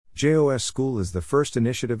JOS School is the first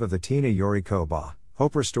initiative of the Tina Yori Koba,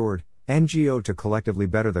 Hope Restored, NGO to collectively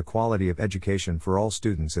better the quality of education for all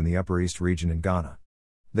students in the Upper East region in Ghana.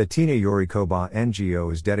 The Tina Yori Koba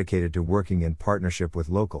NGO is dedicated to working in partnership with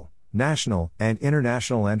local, national, and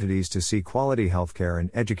international entities to see quality healthcare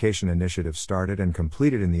and education initiatives started and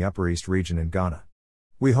completed in the Upper East region in Ghana.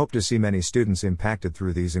 We hope to see many students impacted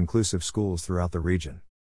through these inclusive schools throughout the region.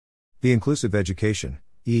 The Inclusive Education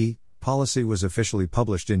policy was officially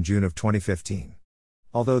published in June of 2015.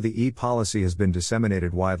 Although the policy has been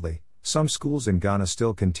disseminated widely, some schools in Ghana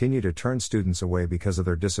still continue to turn students away because of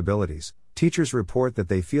their disabilities. Teachers report that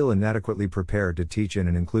they feel inadequately prepared to teach in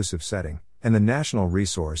an inclusive setting, and the National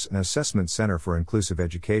Resource and Assessment Center for Inclusive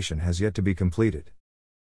Education has yet to be completed.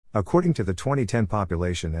 According to the 2010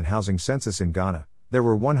 Population and Housing Census in Ghana, there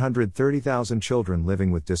were 130,000 children living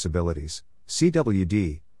with disabilities,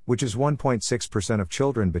 CWD, which is 1.6% of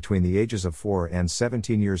children between the ages of 4 and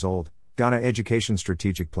 17 years old, Ghana Education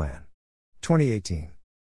Strategic Plan. 2018.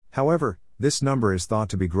 However, this number is thought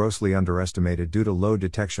to be grossly underestimated due to low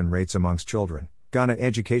detection rates amongst children, Ghana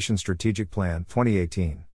Education Strategic Plan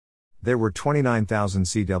 2018. There were 29,000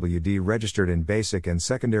 CWD registered in basic and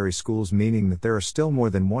secondary schools, meaning that there are still more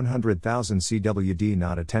than 100,000 CWD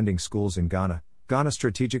not attending schools in Ghana, Ghana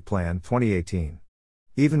Strategic Plan 2018.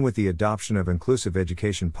 Even with the adoption of inclusive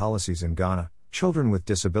education policies in Ghana, children with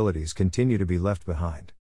disabilities continue to be left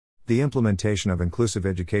behind. The implementation of inclusive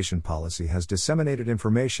education policy has disseminated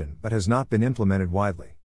information but has not been implemented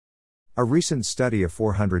widely. A recent study of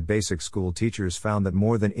 400 basic school teachers found that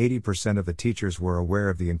more than 80% of the teachers were aware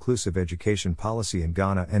of the inclusive education policy in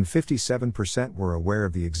Ghana and 57% were aware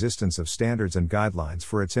of the existence of standards and guidelines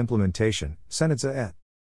for its implementation, Senedza et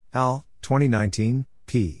al., 2019,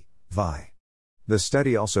 p. vi. The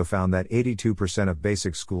study also found that 82% of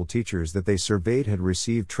basic school teachers that they surveyed had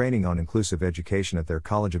received training on inclusive education at their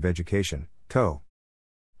College of Education, CO.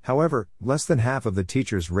 However, less than half of the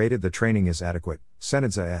teachers rated the training as adequate,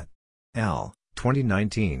 Senedza et al.,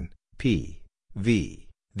 2019, p. v.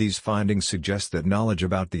 These findings suggest that knowledge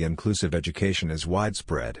about the inclusive education is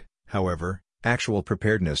widespread, however, actual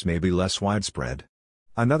preparedness may be less widespread.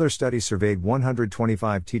 Another study surveyed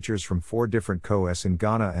 125 teachers from 4 different COEs in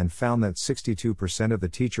Ghana and found that 62% of the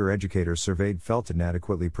teacher educators surveyed felt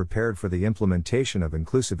inadequately prepared for the implementation of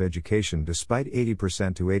inclusive education, despite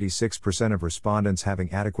 80% to 86% of respondents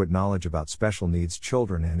having adequate knowledge about special needs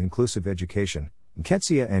children and inclusive education,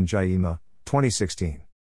 Nketsia and Jaima, 2016.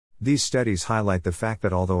 These studies highlight the fact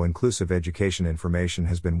that although inclusive education information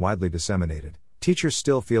has been widely disseminated, teachers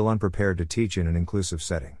still feel unprepared to teach in an inclusive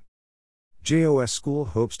setting. JOS School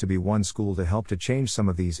hopes to be one school to help to change some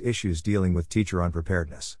of these issues dealing with teacher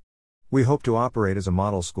unpreparedness. We hope to operate as a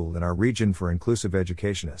model school in our region for inclusive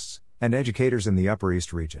educationists and educators in the Upper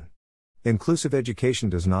East region. Inclusive education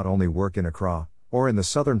does not only work in Accra or in the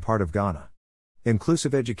southern part of Ghana.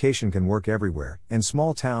 Inclusive education can work everywhere, in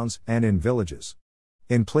small towns and in villages.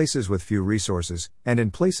 In places with few resources, and in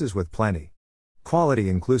places with plenty. Quality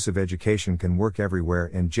inclusive education can work everywhere,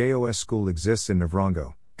 and JOS School exists in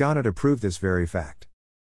Navrongo, Ghana to prove this very fact.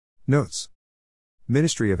 Notes.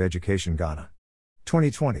 Ministry of Education Ghana.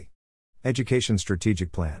 2020. Education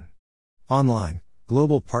Strategic Plan. Online,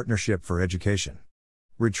 Global Partnership for Education.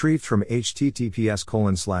 Retrieved from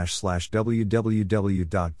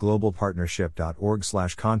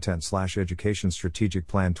https://www.globalpartnership.org/content/Education Strategic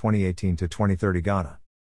Plan 2018-2030 Ghana.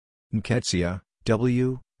 Nketsia,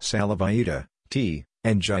 W., Salavaita, T.,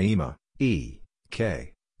 and Jaima, E.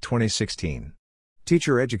 K. 2016.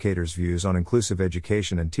 Teacher Educators' Views on Inclusive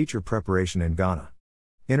Education and Teacher Preparation in Ghana.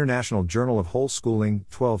 International Journal of Whole Schooling,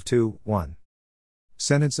 12-1.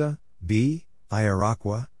 Senedza, B.,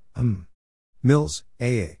 Ayarakwa, M. Mills,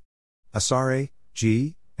 A.A. Asare,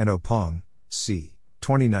 G., and Opong, C.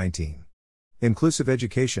 2019. Inclusive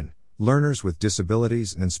Education, Learners with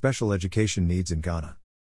Disabilities and Special Education Needs in Ghana.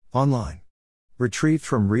 Online. Retrieved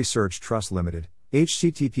from Research Trust Limited,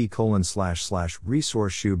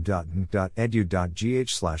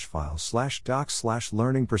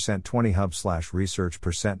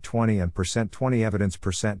 http://resourceshub.nc.edu.gh/file/docs/learning%20hub/research%20 and %20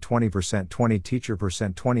 evidence%20 teacher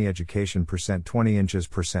 %20 education %20 inches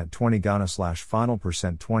 %20 Ghana/final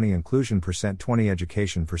 %20 inclusion %20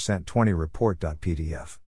 education %20 report.pdf